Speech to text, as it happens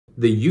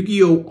The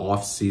Yu-Gi-Oh!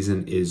 Off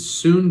season is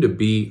soon to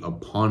be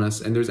upon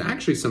us, and there's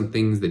actually some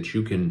things that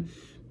you can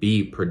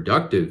be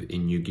productive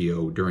in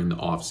Yu-Gi-Oh! During the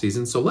off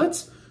season. So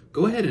let's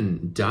go ahead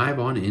and dive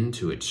on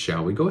into it,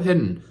 shall we? Go ahead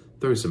and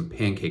throw some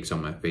pancakes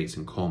on my face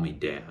and call me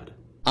Dad.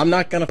 I'm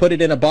not gonna put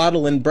it in a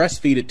bottle and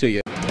breastfeed it to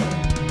you.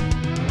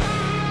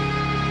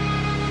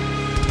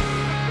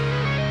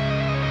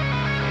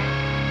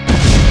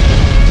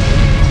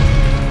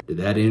 Did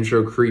that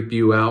intro creep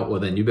you out? Well,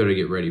 then you better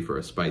get ready for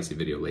a spicy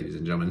video, ladies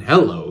and gentlemen.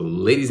 Hello,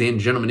 ladies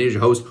and gentlemen, it is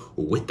your host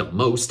with the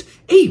most,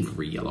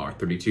 Avery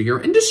LR32 here,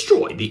 and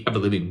destroy the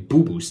ever-living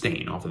boo-boo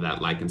stain off of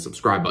that like and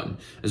subscribe button.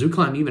 As we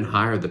climb even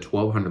higher, the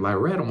 1,200 ladder,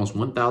 we're at almost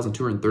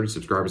 1,230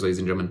 subscribers, ladies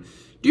and gentlemen.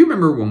 Do you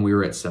remember when we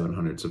were at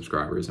 700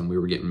 subscribers and we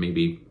were getting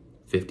maybe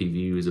 50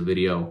 views a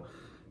video?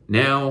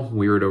 Now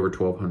we're at over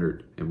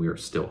 1,200 and we are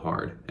still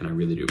hard, and I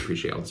really do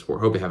appreciate all the support.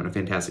 Hope you're having a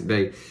fantastic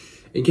day.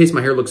 In case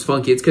my hair looks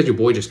funky, it's because your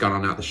boy just got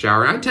on out the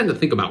shower. I tend to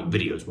think about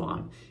videos while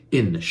I'm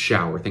in the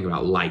shower, think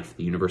about life,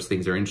 the universe,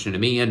 things that are interesting to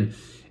me. And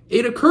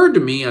it occurred to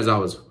me as I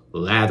was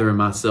lathering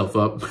myself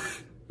up.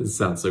 This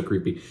sounds so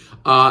creepy.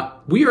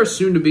 We are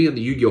soon to be in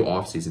the Yu-Gi-Oh!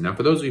 Off season. Now,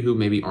 for those of you who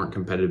maybe aren't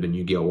competitive in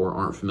Yu-Gi-Oh! Or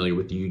aren't familiar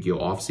with the Yu-Gi-Oh!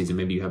 Off season,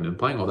 maybe you haven't been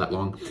playing all that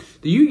long,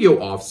 the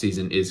Yu-Gi-Oh! Off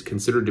season is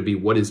considered to be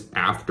what is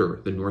after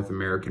the North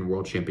American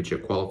World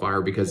Championship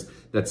qualifier, because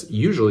that's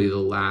usually the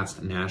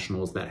last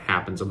nationals that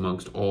happens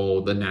amongst all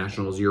the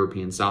nationals,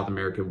 European, South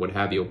American, what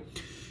have you.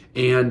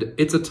 And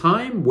it's a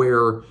time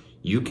where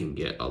you can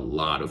get a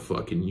lot of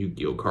fucking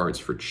Yu-Gi-Oh! Cards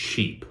for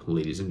cheap,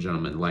 ladies and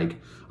gentlemen.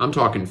 Like, I'm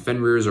talking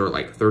Fenrirs are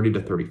like 30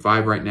 to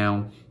 35 right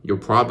now. You'll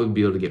probably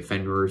be able to get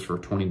Fenrirs for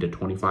 20 to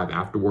 25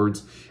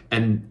 afterwards,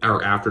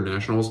 or after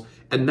Nationals.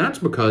 And that's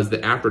because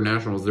the after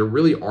Nationals, there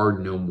really are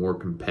no more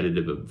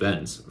competitive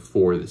events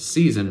for the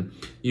season,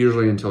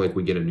 usually until like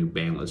we get a new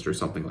ban list or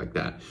something like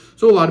that.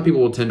 So a lot of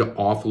people will tend to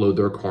offload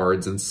their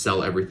cards and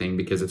sell everything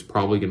because it's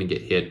probably going to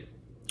get hit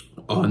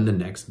on the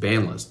next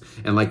ban list.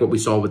 And like what we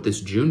saw with this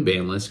June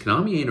ban list,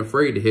 Konami ain't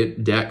afraid to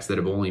hit decks that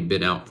have only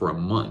been out for a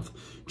month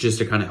just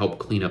to kind of help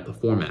clean up the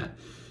format.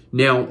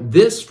 Now,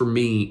 this for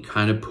me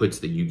kind of puts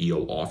the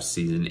Yu-Gi-Oh! Off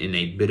season in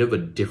a bit of a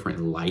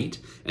different light.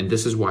 And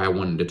this is why I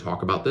wanted to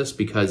talk about this,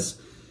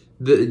 because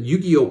the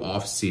Yu-Gi-Oh!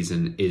 Off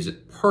season is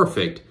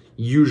perfect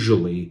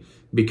usually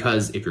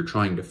because if you're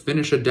trying to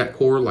finish a deck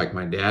core, like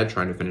my dad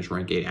trying to finish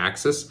rank 8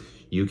 Axis,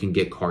 you can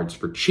get cards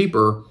for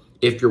cheaper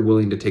if you're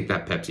willing to take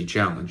that Pepsi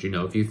challenge. You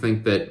know, if you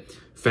think that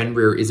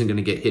Fenrir isn't going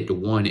to get hit to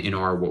 1 in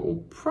our, what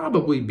will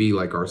probably be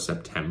like our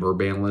September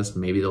ban list,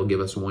 maybe they'll give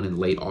us one in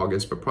late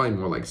August, but probably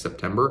more like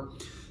September,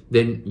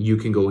 then you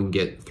can go and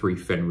get 3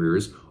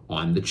 Fenrirs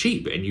on the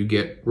cheap, and you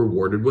get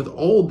rewarded with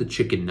all the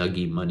chicken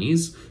nugget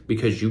monies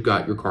because you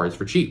got your cards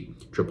for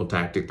cheap. Triple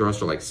Tactic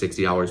Thrust are like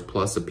 $60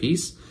 plus a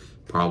piece.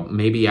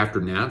 Maybe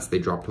after Nats, they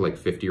drop to like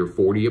 50 or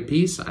 40 a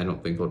piece. I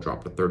don't think they'll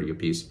drop to 30 a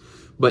piece.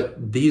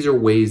 But these are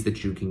ways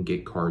that you can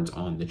get cards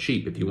on the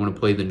cheap. If you want to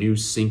play the new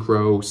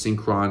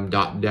Synchron,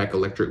 Dot Deck,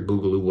 Electric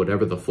Boogaloo,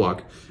 whatever the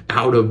fuck,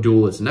 out of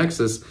Duelist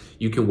Nexus,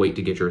 you can wait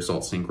to get your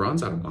Assault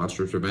Synchrons out of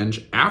Monstrous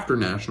Revenge after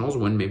Nationals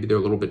when maybe they're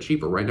a little bit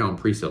cheaper. Right now on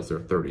pre-sales, they're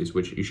 30s,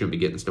 which you shouldn't be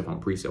getting stuff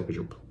on pre-sale because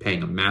you're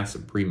paying a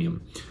massive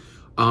premium.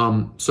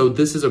 So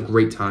this is a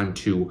great time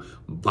to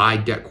buy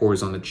deck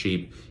cores on the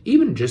cheap,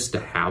 even just to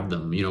have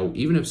them. You know,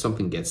 even if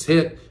something gets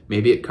hit,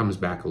 maybe it comes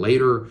back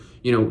later.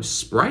 You know,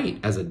 Sprite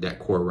as a deck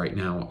core right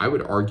now, I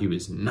would argue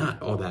is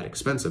not all that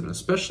expensive, and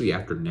especially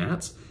after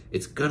Nats,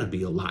 it's gonna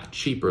be a lot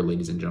cheaper,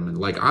 ladies and gentlemen.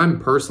 Like, I'm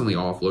personally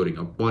offloading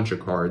a bunch of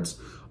cards,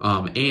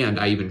 and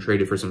I even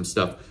traded for some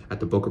stuff at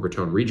the Boca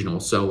Raton Regional.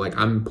 So like,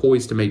 I'm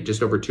poised to make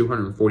just over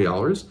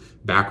 $240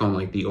 back on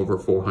like the over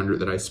 400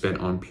 that I spent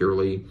on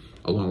Purely,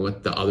 along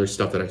with the other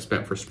stuff that I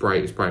spent for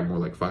Sprite is probably more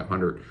like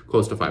 500,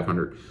 close to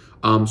 500.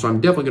 So I'm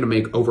definitely going to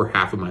make over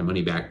half of my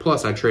money back.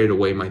 Plus, I traded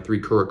away my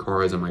 3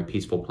 Kurakaras and my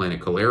Peaceful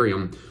Planet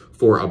Calarium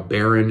for a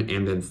Baron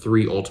and then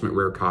 3 ultimate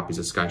rare copies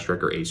of Sky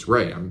Striker Ace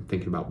Ray. I'm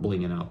thinking about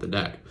blinging out the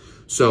deck.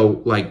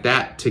 So like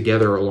that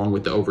together, along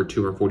with the over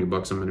 240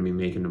 bucks I'm going to be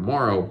making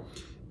tomorrow,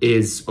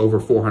 is over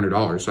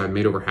 $400. So I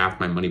made over half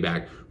my money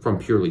back from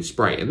purely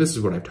Sprite. And this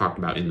is what I've talked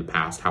about in the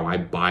past, how I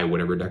buy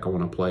whatever deck I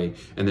want to play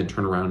and then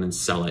turn around and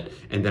sell it.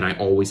 And then I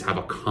always have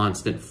a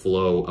constant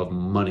flow of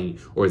money,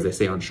 or as they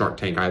say on Shark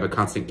Tank, I have a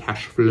constant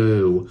cash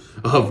flow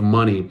of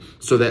money,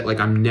 so that like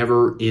I'm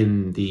never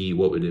in the,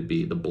 what would it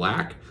be, the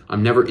black?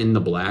 I'm never in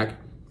the black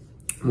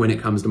when it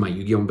comes to my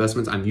Yu-Gi-Oh!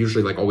 Investments. I'm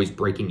usually like always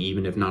breaking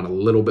even, if not a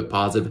little bit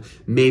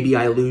positive. Maybe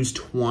I lose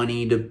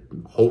 20 to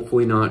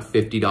hopefully not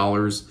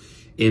 $50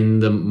 in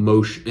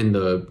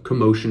the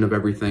commotion of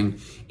everything.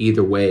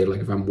 Either way,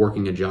 like if I'm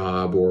working a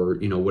job or,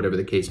 you know, whatever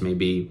the case may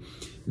be,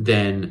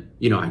 then,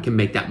 you know, I can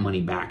make that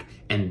money back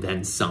and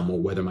then some, or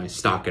whether my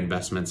stock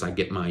investments, I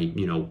get my,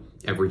 you know,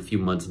 every few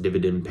months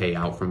dividend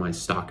payout from my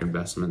stock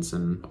investments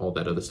and all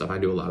that other stuff. I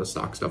do a lot of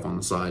stock stuff on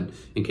the side,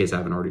 in case I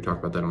haven't already talked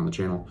about that on the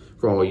channel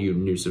for all you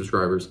new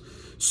subscribers.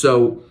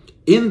 So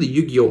in the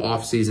Yu-Gi-Oh!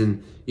 Off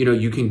season, you know,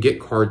 you can get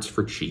cards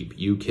for cheap.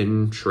 You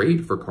can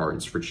trade for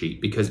cards for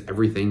cheap because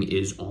everything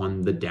is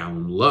on the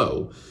down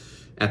low.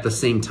 At the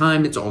same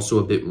time, it's also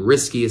a bit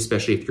risky,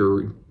 especially if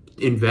you're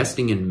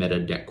investing in meta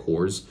deck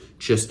cores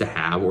just to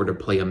have or to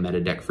play a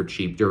meta deck for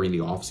cheap during the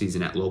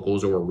offseason at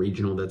locals or a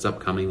regional that's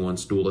upcoming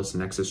once Duelist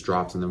Nexus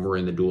drops, and then we're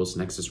in the Duelist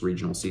Nexus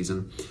regional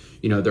season.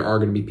 You know, there are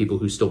going to be people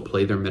who still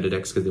play their meta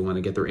decks because they want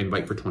to get their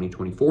invite for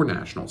 2024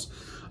 Nationals.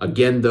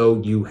 Again,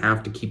 though, you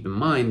have to keep in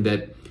mind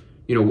that,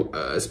 you know,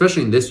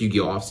 especially in this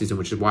Yu-Gi-Oh! Offseason,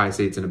 which is why I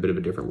say it's in a bit of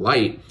a different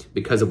light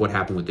because of what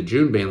happened with the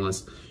June ban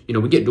list. You know,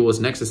 we get Duelist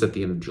Nexus at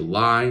the end of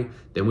July,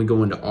 then we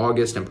go into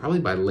August, and probably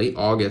by late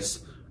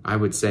August, I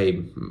would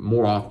say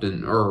more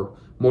often or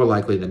more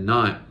likely than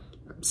not,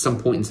 some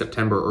point in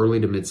September, early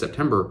to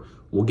mid-September,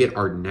 we'll get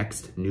our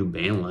next new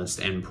ban list.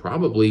 And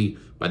probably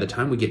by the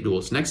time we get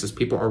Duelist Nexus,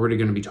 people are already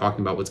going to be talking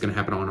about what's going to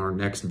happen on our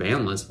next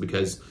ban list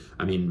because,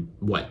 I mean,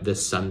 what,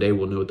 this Sunday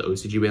we'll know what the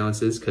OCG ban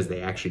list is because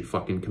they actually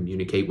fucking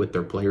communicate with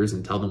their players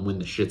and tell them when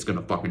the shit's going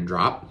to fucking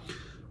drop.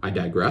 I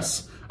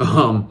digress.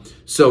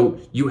 So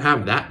you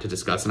have that to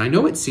discuss. And I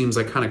know it seems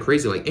like kind of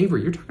crazy. Like,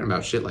 Avery, you're talking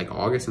about shit like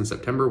August and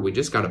September. We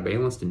just got a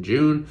ban list in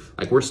June.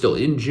 Like, we're still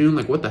in June.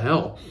 Like, what the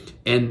hell?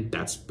 And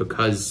that's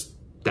because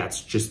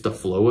that's just the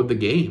flow of the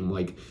game.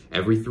 Like,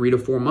 every 3 to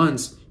 4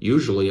 months,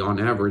 usually on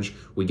average,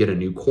 we get a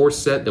new core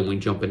set. Then we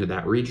jump into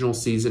that regional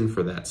season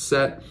for that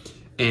set.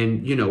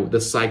 And, you know,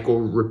 the cycle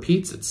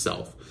repeats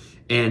itself.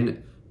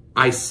 And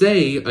I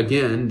say,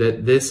 again,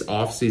 that this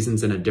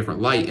offseason's in a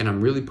different light, and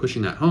I'm really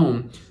pushing that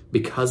home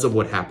because of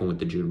what happened with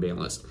the June ban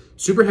list.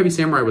 Super Heavy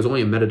Samurai was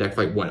only a meta deck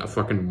for like, what, a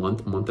fucking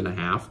month and a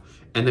half?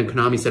 And then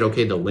Konami said,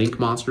 okay, the Link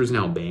monster is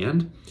now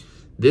banned.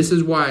 This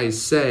is why I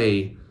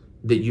say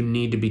that you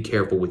need to be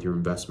careful with your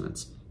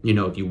investments. You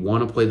know, if you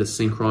want to play the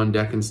Synchron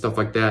deck and stuff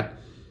like that,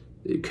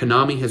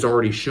 Konami has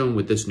already shown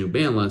with this new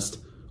ban list,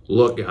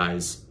 look,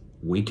 guys,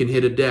 we can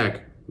hit a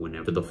deck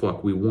whenever the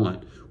fuck we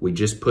want. We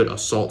just put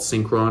Assault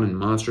Synchron and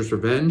Monstrous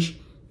Revenge.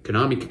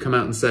 Konami could come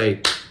out and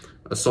say,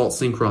 Assault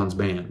Synchron's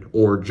banned,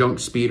 or Junk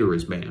Speeder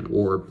is banned,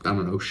 or, I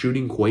don't know,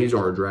 Shooting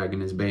Quasar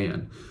Dragon is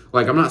banned.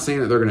 Like, I'm not saying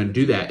that they're going to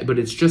do that, but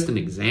it's just an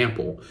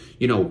example.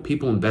 You know,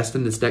 people invest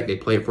in this deck, they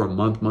play it for a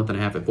month and a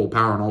half at full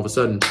power, and all of a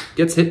sudden,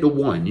 gets hit to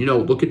 1. You know,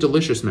 look at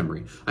Delicious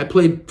Memory. I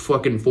played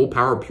fucking full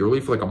power purely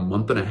for like a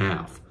month and a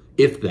half,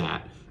 if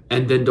that.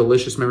 And then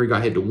Delicious Memory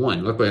got hit to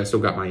 1. Luckily, I still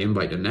got my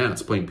invite to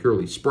Nats playing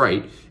purely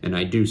Sprite, and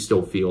I do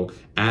still feel,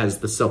 as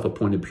the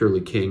self-appointed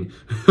purely king,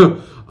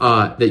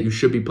 that you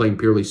should be playing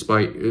purely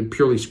Sprite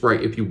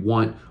if you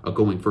want a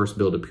going first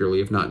build of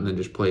purely. If not, and then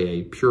just play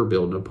a pure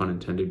build, no pun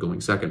intended,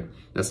 going second.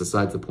 That's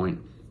besides the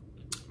point.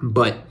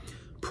 But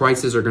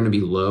prices are going to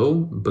be low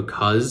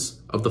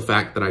because of the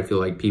fact that I feel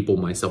like people,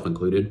 myself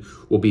included,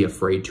 will be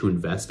afraid to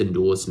invest in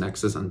Duelist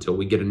Nexus until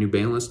we get a new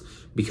ban list,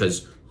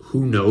 because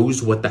who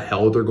knows what the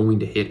hell they're going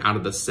to hit out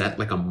of the set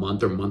like a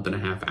month or month and a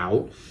half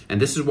out. And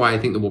this is why I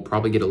think that we'll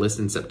probably get a list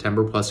in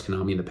September. Plus,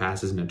 Konami in the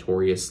past is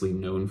notoriously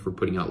known for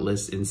putting out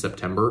lists in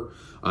September.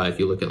 If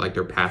you look at like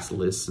their past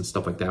lists and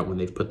stuff like that, when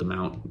they've put them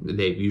out,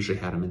 they've usually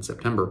had them in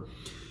September.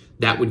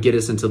 That would get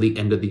us until the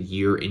end of the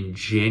year in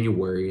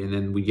January, and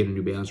then we get a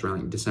new balance around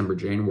like December,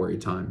 January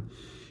time.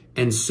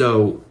 And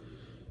so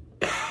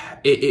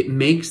it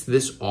makes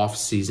this off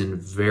season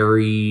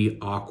very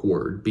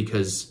awkward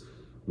because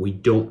we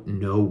don't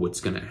know what's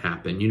going to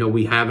happen. You know,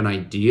 we have an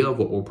idea of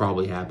what will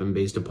probably happen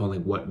based upon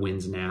like what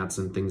wins Nats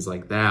and things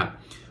like that.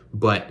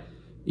 But,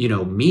 you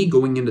know, me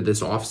going into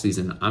this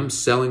offseason, I'm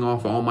selling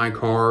off all my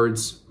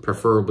cards,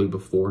 preferably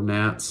before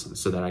Nats,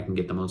 so that I can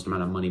get the most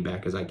amount of money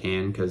back as I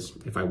can, because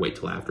if I wait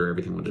till after,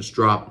 everything will just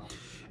drop.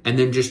 And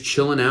then just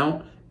chilling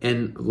out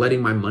and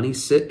letting my money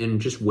sit and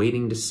just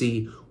waiting to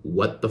see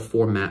what the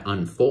format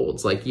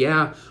unfolds. Like,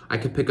 yeah, I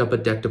could pick up a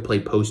deck to play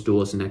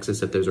post-Duelist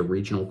Nexus if there's a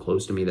regional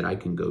close to me that I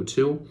can go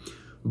to.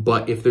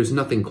 But if there's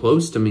nothing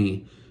close to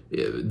me,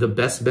 the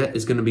best bet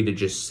is going to be to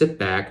just sit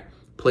back,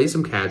 play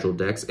some casual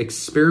decks,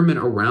 experiment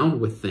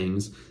around with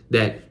things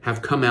that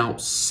have come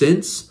out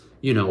since,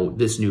 you know,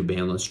 this new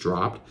ban list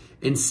dropped,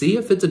 and see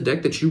if it's a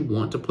deck that you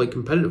want to play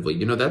competitively.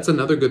 You know, that's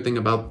another good thing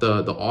about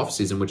the off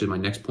season, which is my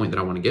next point that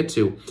I want to get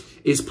to,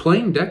 is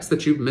playing decks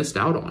that you've missed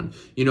out on.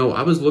 You know,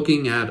 I was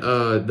looking at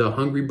the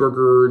Hungry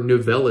Burger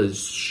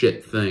novellas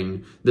shit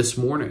thing this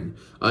morning,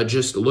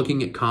 just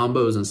looking at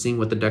combos and seeing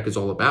what the deck is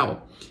all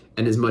about.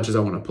 And as much as I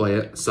want to play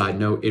it, side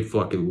note, it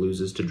fucking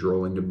loses to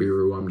Drolling to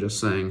Biru, I'm just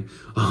saying,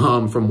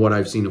 from what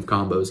I've seen of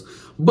combos.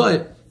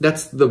 But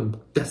that's the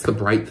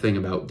bright thing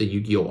about the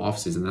Yu-Gi-Oh!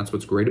 Offseason. That's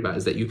what's great about it,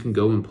 is that you can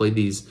go and play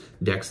these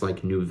decks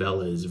like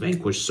Novellas,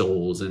 Vanquished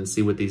Souls, and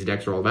see what these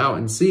decks are all about,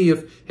 and see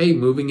if, hey,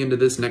 moving into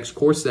this next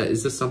core set,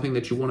 is this something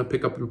that you want to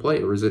pick up and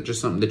play, or is it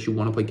just something that you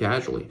want to play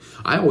casually?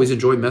 I always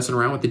enjoy messing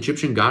around with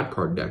Egyptian God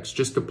card decks,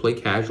 just to play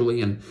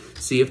casually and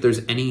see if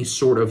there's any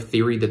sort of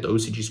theory that the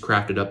OCG's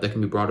crafted up that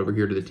can be brought over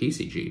here to the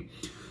TCG.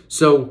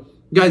 So,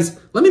 guys,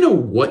 let me know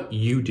what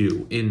you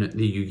do in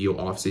the Yu-Gi-Oh!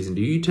 Offseason.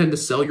 Do you tend to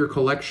sell your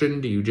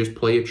collection? Do you just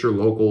play at your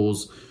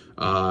locals?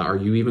 Are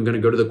you even going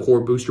to go to the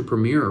core booster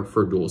premiere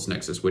for Duelist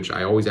Nexus, which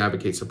I always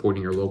advocate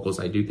supporting your locals.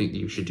 I do think that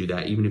you should do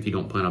that, even if you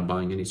don't plan on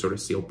buying any sort of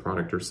sealed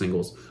product or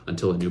singles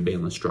until a new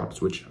ban list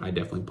drops, which I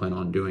definitely plan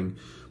on doing.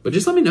 But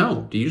just let me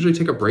know. Do you usually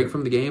take a break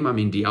from the game? I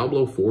mean,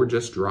 Diablo 4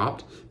 just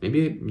dropped.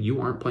 Maybe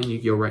you aren't playing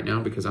Yu-Gi-Oh right now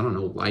because, I don't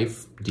know,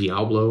 life,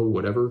 Diablo,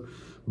 whatever.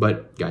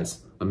 But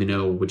guys, let me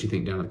know what you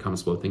think down in the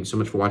comments below. Thanks so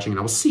much for watching, and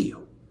I will see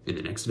you in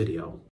the next video.